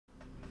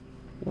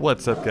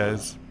What's up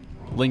guys,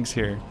 Lynx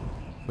here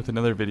with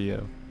another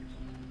video.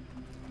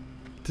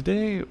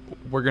 Today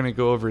we're going to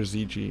go over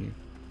ZG.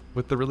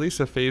 With the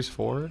release of Phase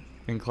 4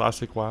 in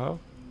Classic WoW,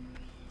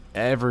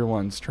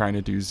 everyone's trying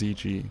to do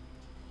ZG.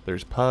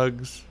 There's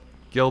pugs,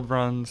 guild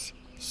runs,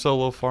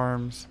 solo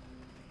farms,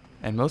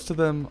 and most of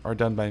them are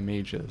done by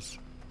mages.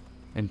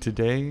 And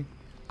today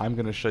I'm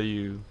going to show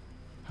you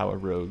how a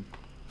rogue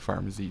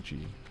farms ZG.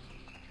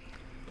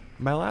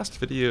 My last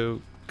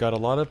video got a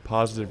lot of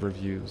positive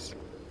reviews,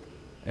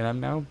 and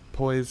I'm now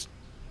poised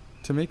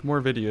to make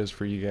more videos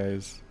for you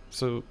guys,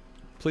 so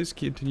please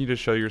continue to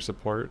show your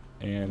support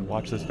and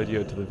watch this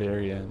video to the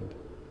very end.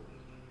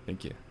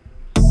 Thank you.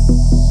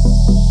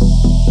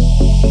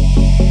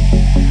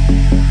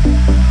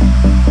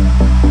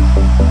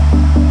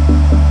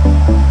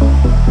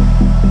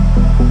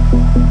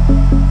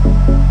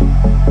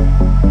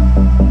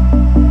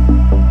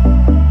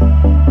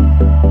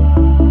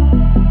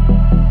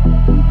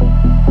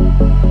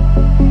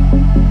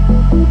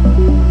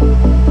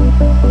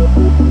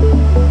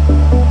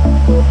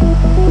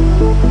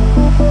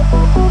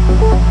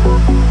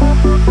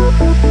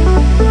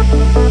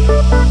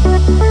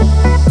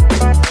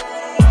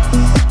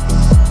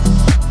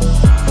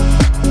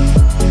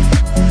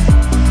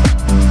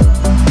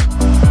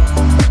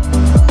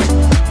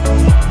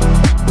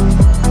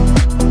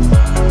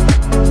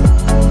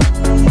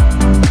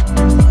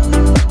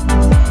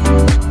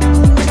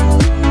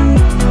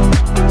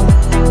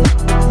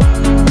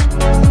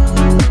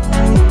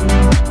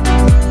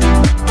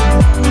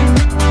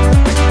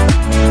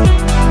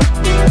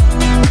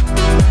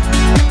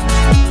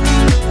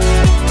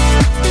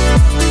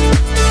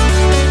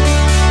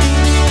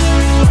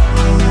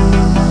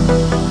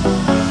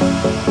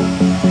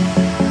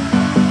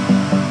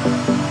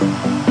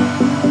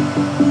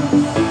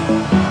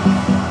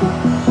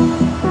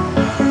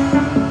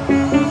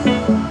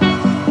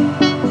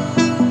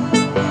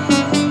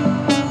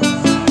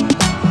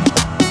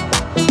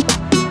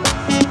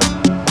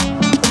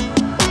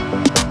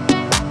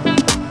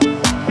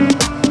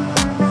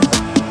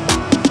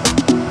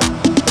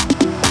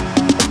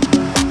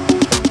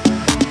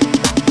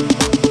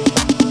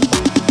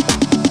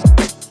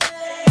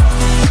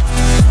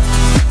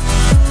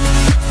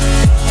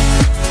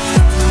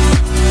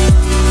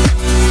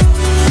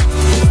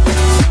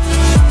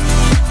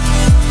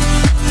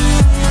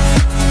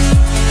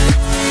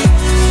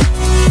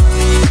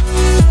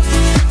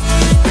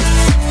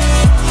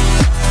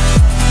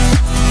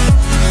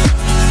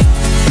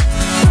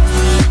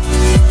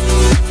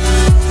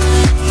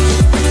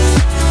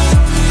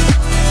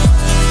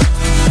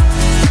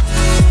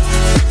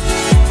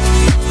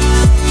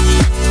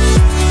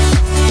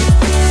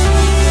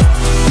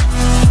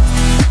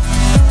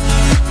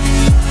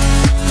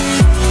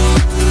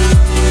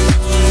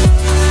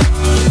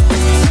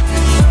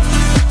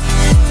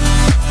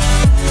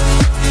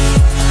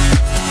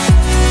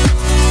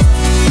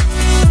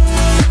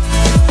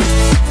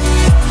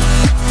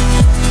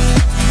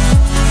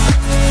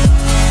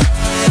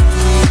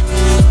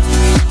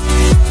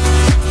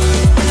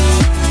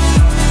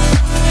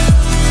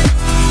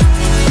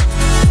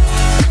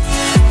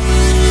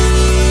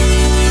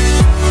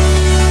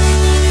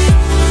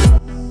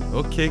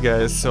 Okay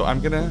guys, so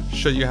I'm gonna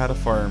show you how to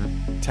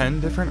farm 10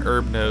 different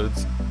herb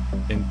nodes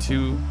in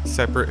 2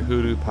 separate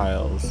hoodoo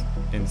piles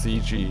in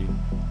ZG.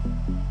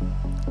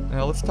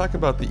 Now let's talk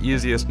about the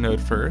easiest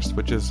node first,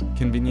 which is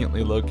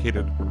conveniently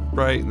located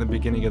right in the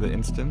beginning of the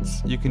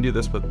instance. You can do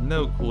this with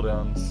no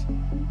cooldowns,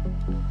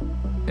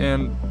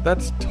 and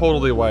that's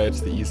totally why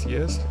it's the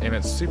easiest, and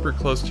it's super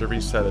close to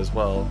reset as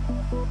well.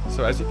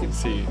 So as you can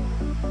see,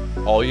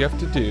 all you have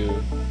to do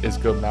is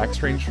go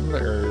max range from the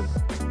herb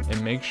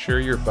and make sure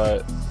your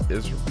butt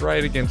is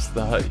right against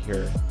the hut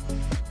here.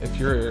 If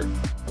you're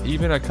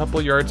even a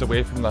couple yards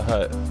away from the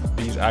hut,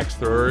 these axe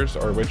throwers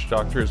or witch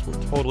doctors will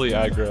totally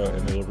aggro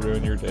and it'll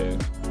ruin your day.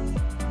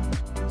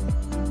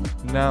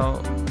 Now,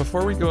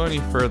 before we go any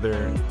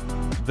further,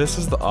 this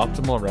is the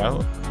optimal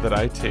route that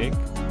I take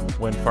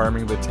when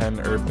farming the 10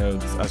 herb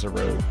nodes as a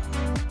rogue.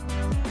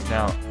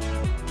 Now,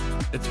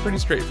 it's pretty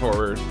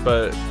straightforward,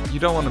 but you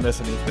don't want to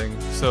miss anything,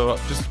 so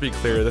just to be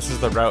clear, this is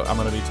the route I'm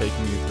going to be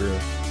taking you through.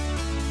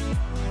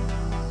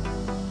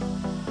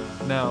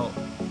 Now,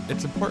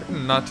 it's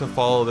important not to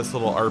follow this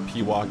little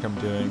RP walk I'm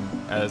doing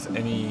as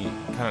any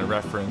kind of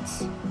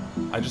reference.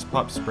 I just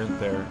pop sprint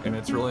there, and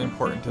it's really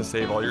important to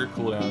save all your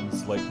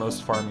cooldowns like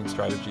most farming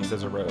strategies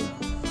as a rogue.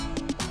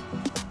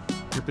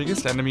 Your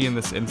biggest enemy in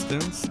this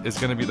instance is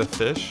going to be the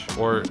fish,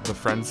 or the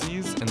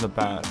frenzies, and the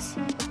bats.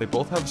 They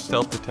both have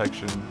stealth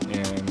detection,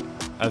 and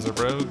as a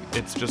rogue,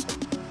 it's just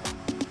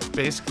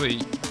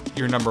basically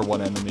your #1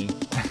 enemy.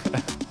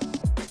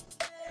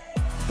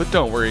 But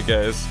don't worry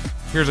guys,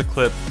 here's a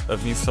clip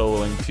of me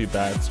soloing 2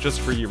 bats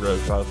just for you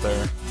rogues out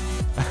there.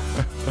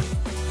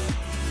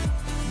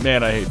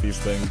 Man, I hate these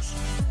things.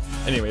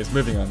 Anyways,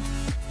 moving on.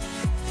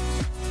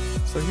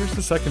 So here's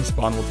the second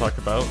spawn we'll talk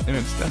about, and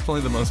it's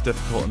definitely the most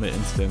difficult in the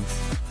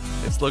instance.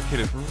 It's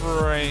located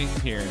right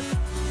here.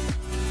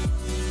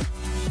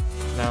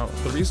 Now,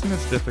 the reason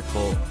it's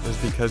difficult is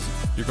because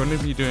you're going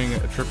to be doing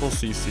a triple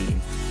CC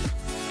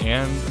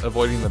and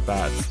avoiding the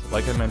bats.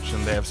 Like I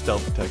mentioned, they have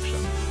stealth detection.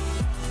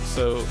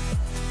 So,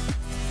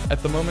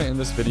 at the moment in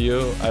this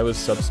video, I was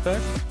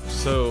sub-spec,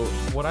 so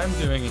what I'm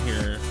doing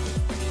here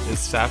is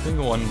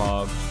sapping one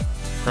mob,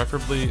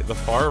 preferably the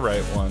far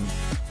right one,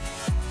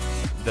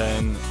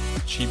 then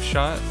cheap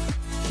shot,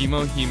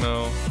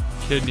 hemo,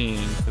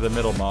 kidneying the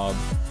middle mob,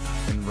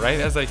 and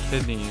right as I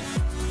kidney,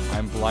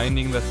 I'm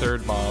blinding the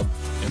third mob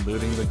and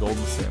looting the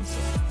golden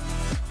sandstone.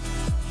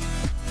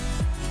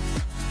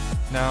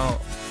 Now,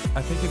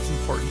 I think it's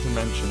important to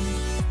mention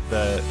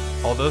that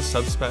although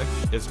sub-spec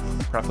is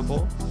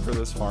preferable for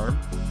this farm,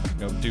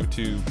 due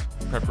to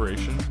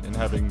preparation and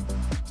having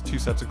 2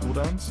 sets of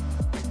cooldowns,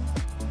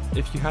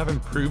 if you have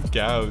improved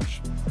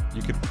gouge,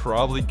 you could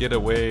probably get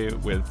away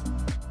with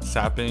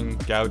sapping,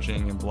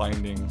 gouging, and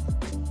blinding,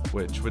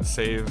 which would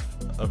save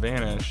a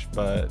vanish,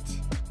 but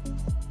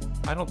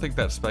I don't think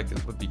that spec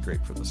would be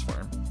great for this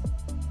farm.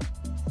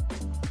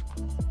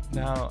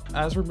 Now,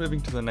 as we're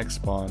moving to the next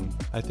spawn,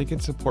 I think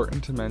it's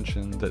important to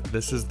mention that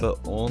this is the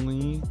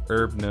only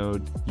herb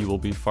node you will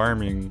be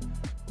farming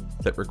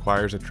that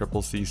requires a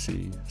triple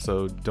CC,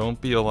 so don't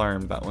be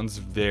alarmed. That one's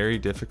very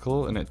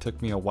difficult and it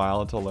took me a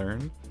while to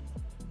learn,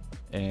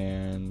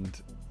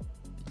 and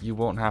you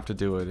won't have to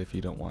do it if you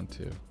don't want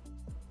to.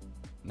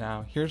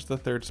 Now, here's the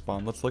third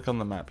spawn. Let's look on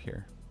the map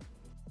here.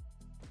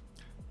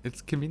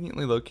 It's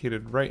conveniently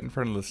located right in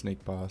front of the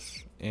snake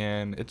boss,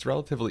 and it's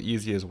relatively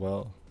easy as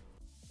well.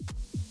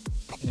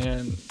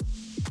 And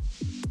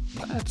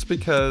that's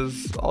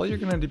because all you're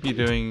going to be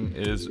doing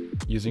is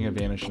using a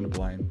vanish and a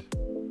blind.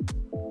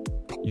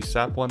 You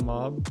sap one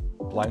mob,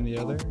 blind the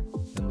other,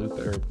 and loot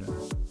the herb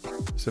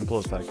node. Simple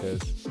as that,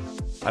 guys.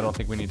 I don't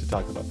think we need to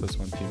talk about this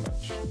one too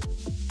much.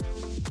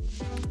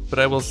 But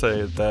I will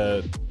say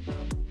that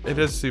it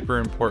is super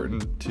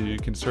important to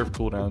conserve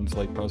cooldowns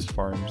like most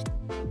farms.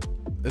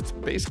 It's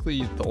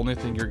basically the only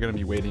thing you're going to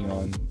be waiting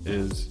on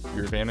is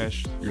your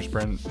vanish, your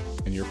sprint,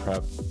 and your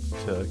prep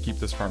to keep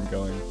this farm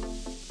going.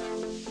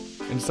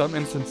 In some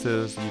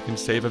instances, you can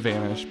save a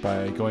vanish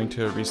by going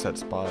to a reset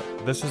spot.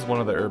 This is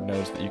one of the herb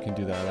nodes that you can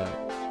do that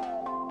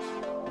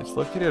at. It's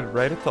located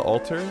right at the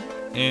altar,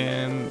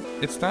 and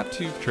it's not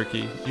too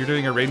tricky. You're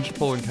doing a ranged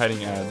pull and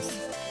kiting adds.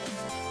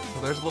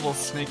 So there's a little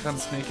snake on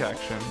snake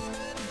action.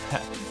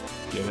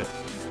 Get it?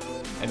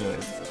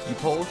 Anyways, you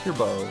pull with your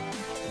bow,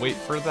 wait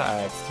for the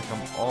adds to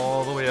come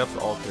all the way up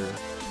the altar,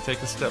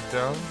 take a step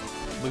down,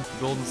 loot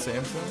the golden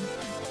sandstone.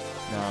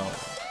 Now,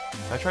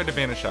 I tried to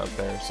vanish out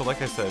there, so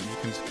like I said, you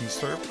can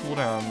conserve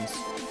cooldowns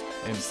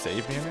and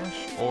save vanish,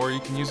 or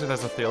you can use it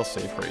as a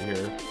failsafe right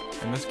here.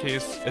 In this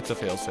case, it's a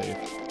failsafe.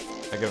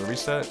 I gotta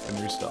reset and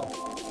restyle.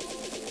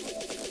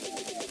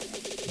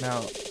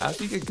 Now,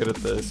 as you get good at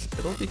this,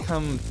 it'll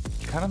become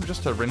kind of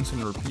just a rinse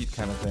and repeat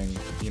kind of thing.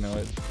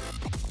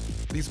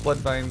 These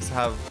Bloodvines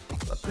have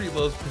a pretty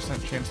low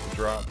 % chance to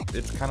drop.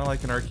 It's kind of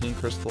like an arcane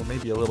crystal,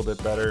 maybe a little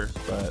bit better,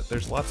 but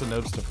there's lots of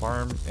nodes to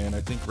farm, and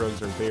I think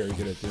rogues are very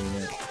good at doing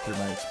it through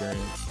my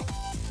experience.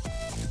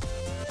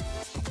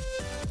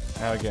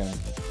 Now again,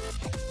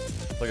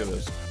 look at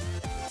this.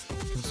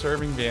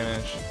 Conserving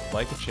vanish,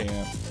 like a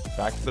champ,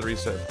 back to the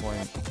reset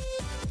point,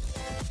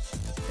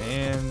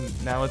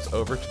 and now it's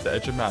over to the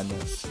edge of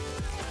madness.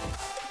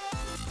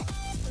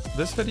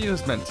 This video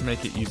is meant to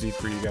make it easy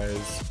for you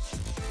guys.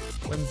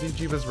 When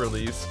ZG was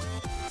released,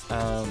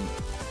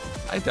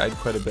 I died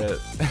quite a bit,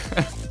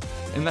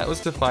 and that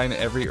was to find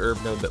every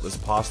herb node that was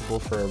possible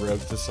for a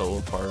rogue to solo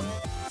farm.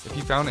 If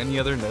you found any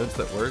other nodes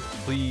that work,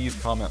 please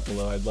comment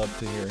below, I'd love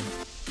to hear.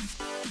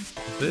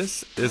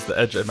 This is the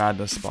Edge of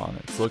Madness spawn.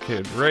 It's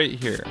located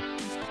right here.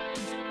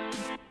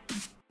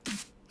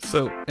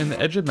 So, in the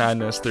Edge of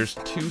Madness, there's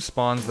 2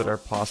 spawns that are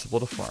possible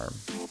to farm.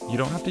 You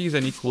don't have to use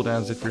any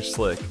cooldowns if you're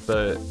slick,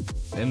 but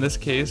in this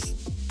case,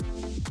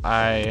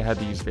 I had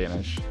to use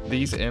Vanish.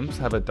 These imps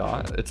have a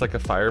dot, it's like a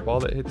fireball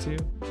that hits you.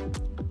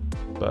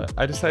 But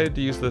I decided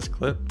to use this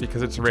clip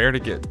because it's rare to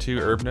get 2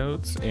 herb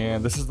nodes,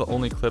 and this is the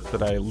only clip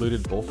that I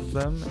looted both of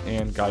them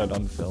and got it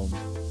on film.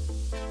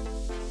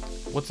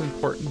 What's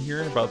important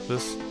here about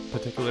this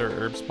particular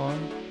herb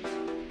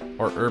spawn,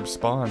 or herb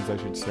spawns I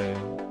should say,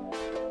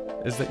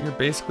 is that you're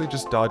basically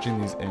just dodging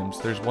these imps.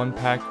 There's one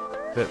pack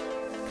that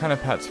kind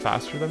of pats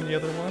faster than the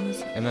other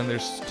ones, and then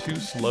there's 2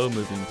 slow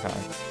moving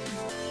packs.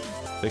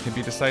 They can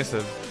be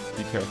decisive,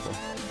 be careful.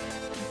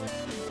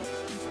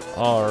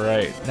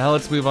 Alright, now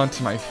let's move on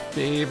to my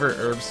favorite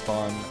herb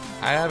spawn.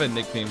 I have a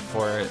nickname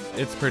for it,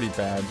 it's pretty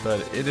bad, but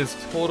it is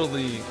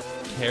totally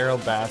Carol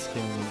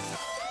Baskin's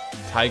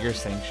Tiger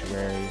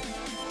Sanctuary.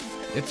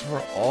 It's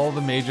where all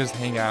the mages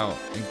hang out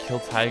and kill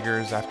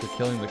tigers after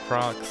killing the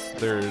crocs.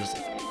 There's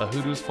a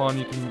hoodoo spawn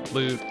you can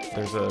loot,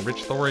 there's a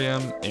rich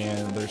thorium,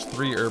 and there's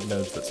 3 herb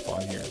nodes that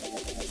spawn here.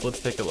 So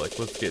let's take a look,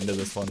 let's get into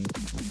this one.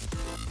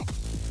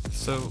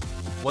 So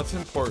what's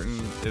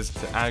important is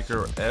to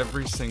aggro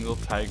every single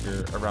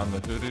tiger around the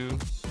hoodoo,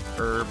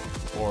 herb,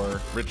 or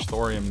rich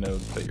thorium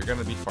node that you're going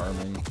to be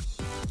farming.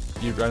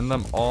 You run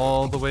them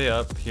all the way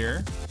up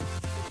here,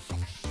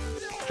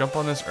 jump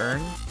on this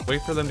urn,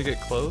 wait for them to get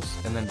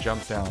close, and then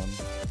jump down.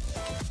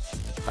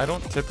 I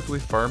don't typically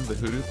farm the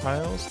hoodoo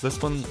piles.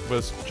 This one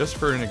was just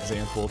for an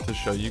example to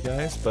show you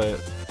guys, but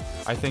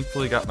I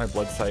thankfully got my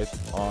blood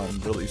scythe on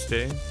release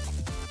day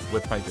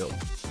with my guild.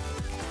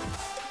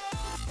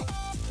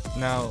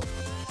 Now,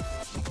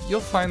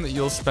 you'll find that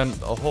you'll spend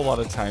a whole lot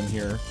of time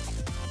here.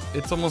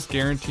 It's almost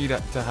guaranteed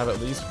to have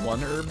at least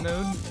one herb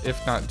node, if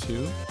not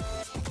two.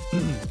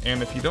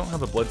 And if you don't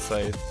have a blood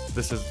scythe,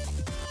 this is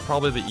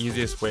probably the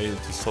easiest way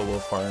to solo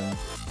farm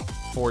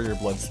for your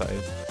blood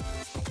scythe.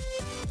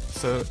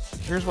 So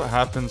here's what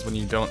happens when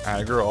you don't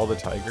aggro all the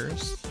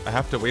tigers. I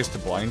have to waste a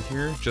blind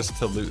here just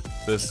to loot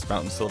this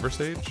mountain silver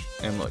sage,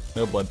 and look,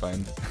 no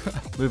bloodvine.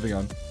 Moving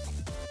on.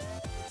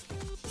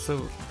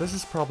 So this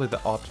is probably the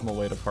optimal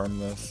way to farm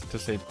this to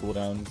save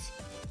cooldowns.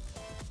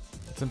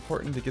 It's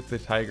important to get the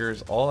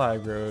tigers all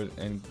aggroed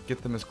and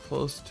get them as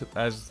close to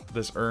as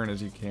this urn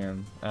as you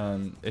can.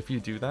 If you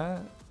do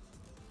that,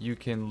 you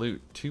can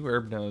loot 2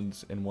 herb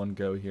nodes in one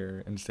go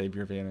here and save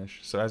your vanish.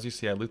 So as you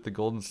see, I loot the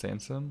golden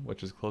sansum,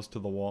 which is close to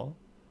the wall.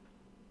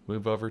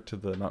 Move over to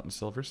the mountain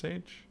silver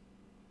sage.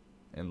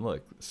 And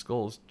look, the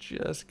skull's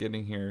just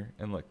getting here.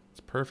 And look, it's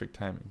perfect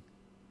timing.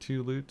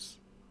 2 loots,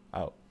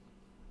 out.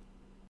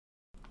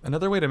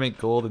 Another way to make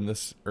gold in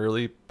this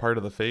early part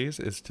of the phase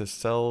is to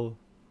sell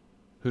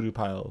hoodoo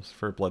piles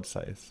for blood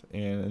scythe.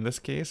 And in this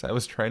case, I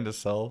was trying to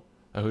sell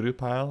a hoodoo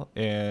pile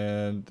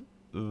and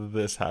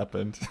this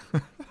happened.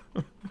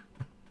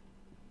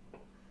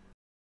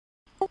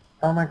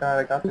 Oh my god,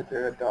 I got to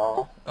do a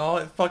doll. Oh,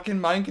 it fucking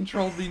mind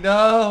controlled me.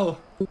 No!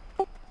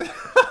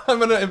 I'm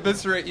gonna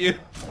eviscerate you.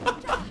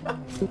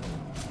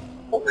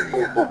 Oh my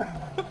god.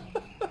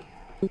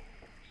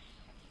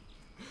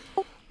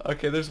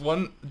 Okay, there's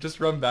one. Just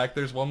run back.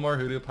 There's one more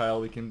hoodoo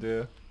pile we can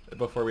do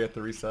before we have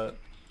to reset.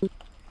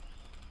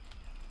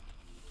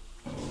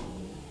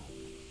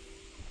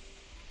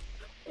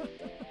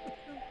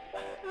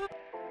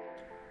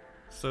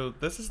 So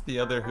this is the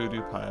other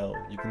hoodoo pile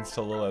you can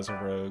solo as a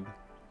rogue.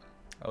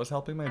 I was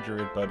helping my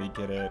druid buddy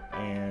get it,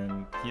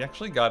 and he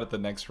actually got it the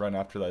next run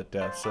after that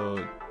death,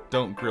 so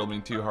don't grill me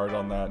too hard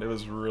on that. It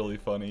was really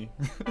funny.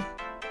 It's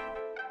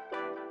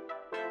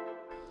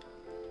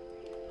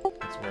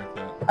worth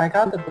it. I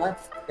got the blood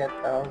skit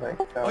though, like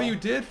so. Oh, you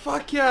did?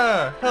 Fuck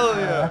yeah! Hell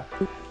yeah!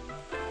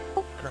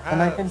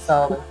 And I can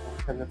sell this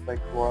because it's like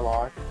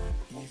warlock.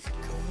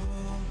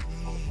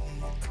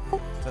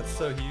 That's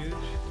so huge.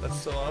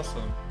 That's so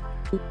awesome.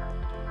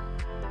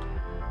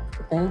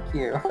 Thank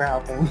you for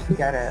helping me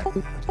get it.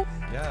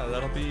 Yeah,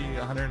 that'll be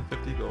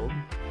 150 gold.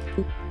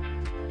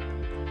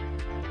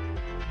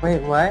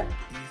 Wait, what?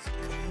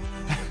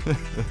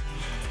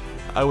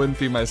 I wouldn't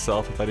be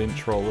myself if I didn't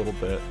troll a little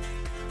bit.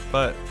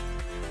 But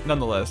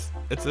nonetheless,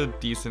 it's a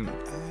decent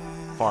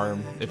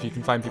farm if you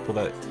can find people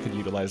that could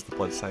utilize the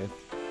blood scythe.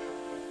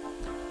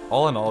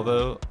 All in all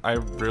though, I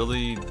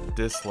really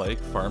dislike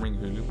farming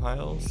hoodoo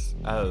piles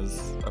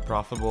as a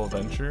profitable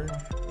venture,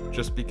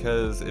 just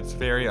because it's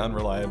very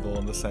unreliable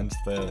in the sense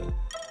that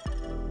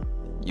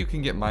you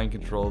can get mind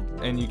controlled,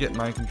 and you get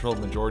mind controlled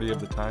majority of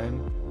the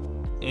time,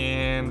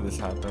 and this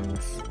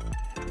happens.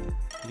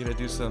 You gotta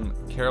do some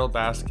Carol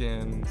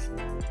Baskin's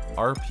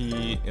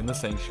RP in the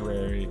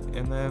sanctuary,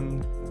 and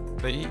then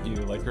they eat you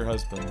like her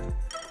husband.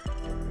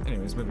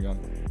 Anyways, moving on.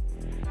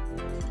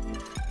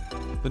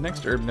 The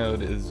next herb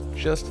node is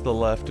just to the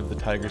left of the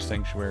tiger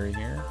sanctuary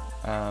here.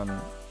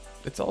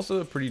 It's also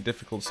a pretty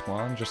difficult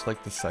spawn, just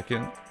like the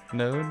second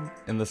node,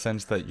 in the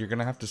sense that you're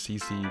gonna have to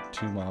CC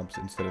 2 mobs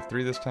instead of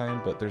 3 this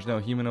time, but there's no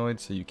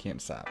humanoids, so you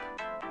can't sap.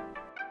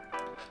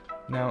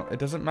 Now, it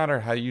doesn't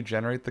matter how you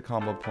generate the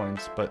combo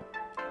points, but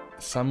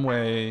some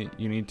way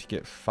you need to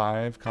get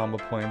 5 combo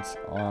points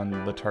on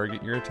the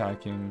target you're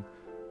attacking,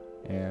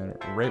 and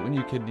right when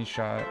you kidney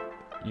shot,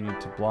 you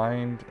need to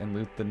blind and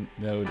loot the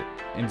node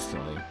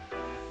instantly.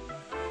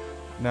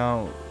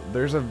 Now,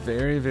 there's a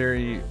very,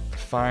 very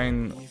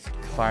fine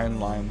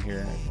line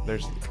here.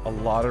 There's a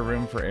lot of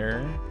room for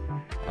error.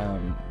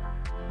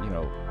 You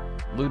know,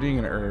 looting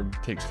an herb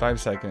takes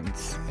 5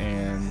 seconds,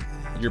 and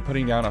you're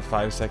putting down a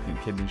 5-second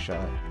kidney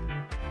shot.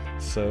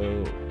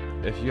 So,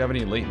 if you have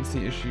any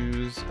latency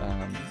issues,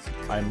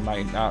 I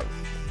might not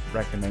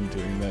recommend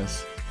doing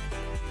this.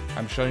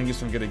 I'm showing you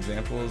some good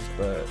examples,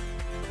 but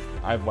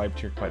I've wiped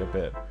here quite a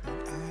bit.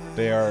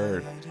 They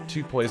are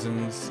 2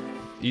 poisons.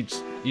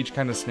 Each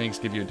kind of snakes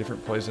give you a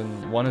different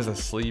poison. One is a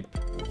sleep,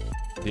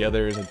 the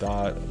other is a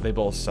dot. They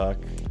both suck.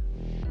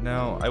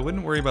 Now, I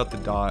wouldn't worry about the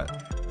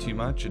dot too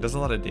much. It does a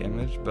lot of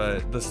damage,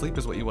 but the sleep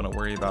is what you want to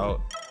worry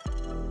about.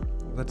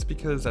 That's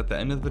because at the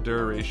end of the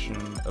duration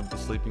of the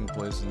sleeping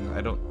poison,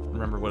 I don't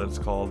remember what it's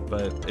called,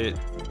 but it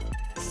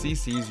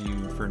CCs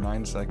you for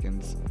 9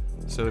 seconds.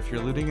 So if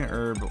you're looting an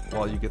herb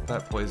while you get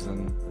that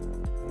poison,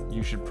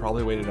 you should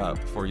probably wait it out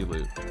before you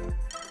loot.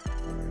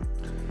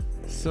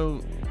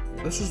 So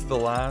this is the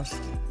last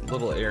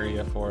little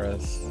area for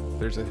us.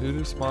 There's a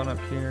hoodoo spawn up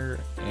here,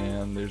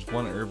 and there's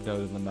 1 herb node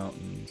in the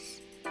mountains.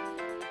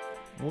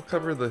 We'll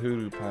cover the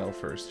hoodoo pile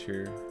first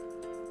here.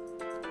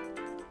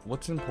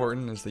 What's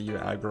important is that you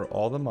aggro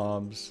all the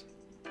mobs,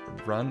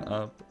 run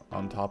up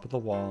on top of the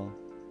wall,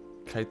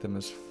 kite them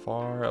as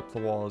far up the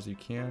wall as you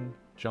can,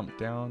 jump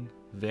down,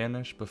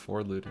 vanish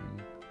before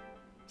looting.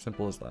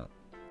 Simple as that.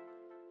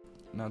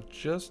 Now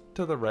just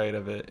to the right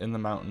of it, in the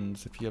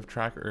mountains, if you have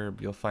track herb,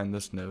 you'll find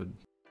this node.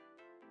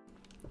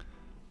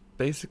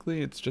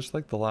 Basically, it's just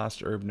like the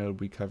last herb node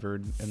we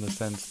covered, in the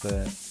sense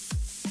that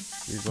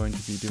you're going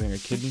to be doing a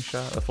kidney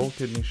shot, a full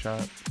kidney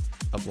shot,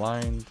 a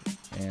blind,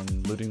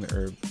 and looting the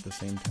herb at the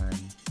same time.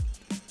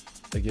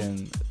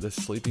 Again, the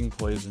sleeping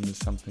poison is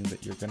something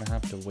that you're going to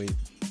have to wait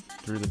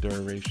through the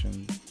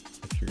duration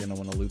if you're going to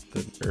want to loot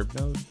the herb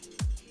node.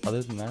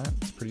 Other than that,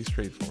 it's pretty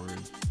straightforward,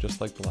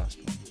 just like the last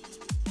one.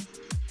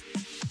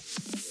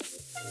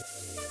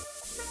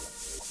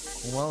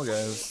 Well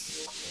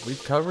guys,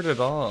 we've covered it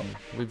all.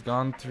 We've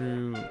gone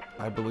through,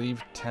 I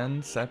believe,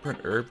 10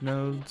 separate herb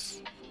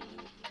nodes,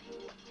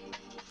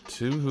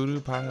 2 hoodoo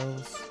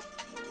piles,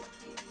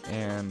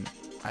 and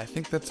I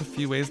think that's a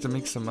few ways to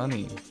make some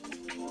money.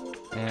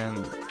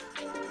 And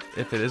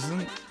if it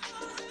isn't,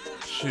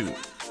 shoot,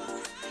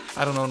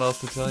 I don't know what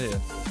else to tell you.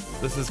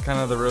 This is kind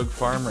of the rogue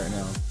farm right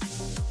now,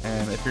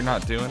 and if you're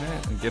not doing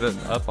it and get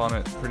up on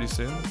it pretty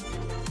soon,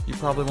 you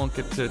probably won't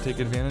get to take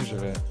advantage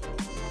of it.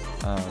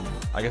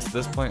 I guess at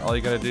this point, all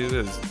you gotta do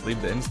is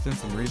leave the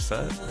instance and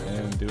reset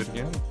and do it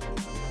again.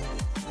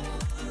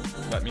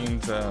 That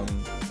means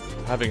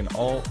having an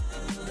alt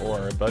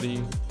or a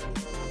buddy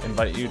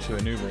invite you to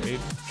a new raid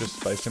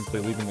just by simply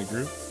leaving the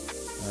group.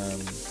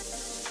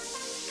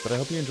 But I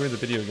hope you enjoyed the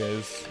video,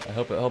 guys. I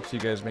hope it helps you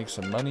guys make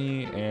some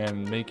money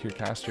and make your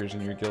casters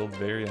in your guild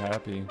very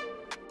happy.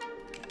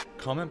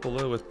 Comment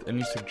below with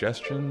any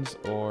suggestions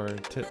or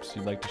tips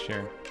you'd like to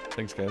share.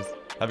 Thanks, guys.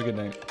 Have a good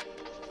night.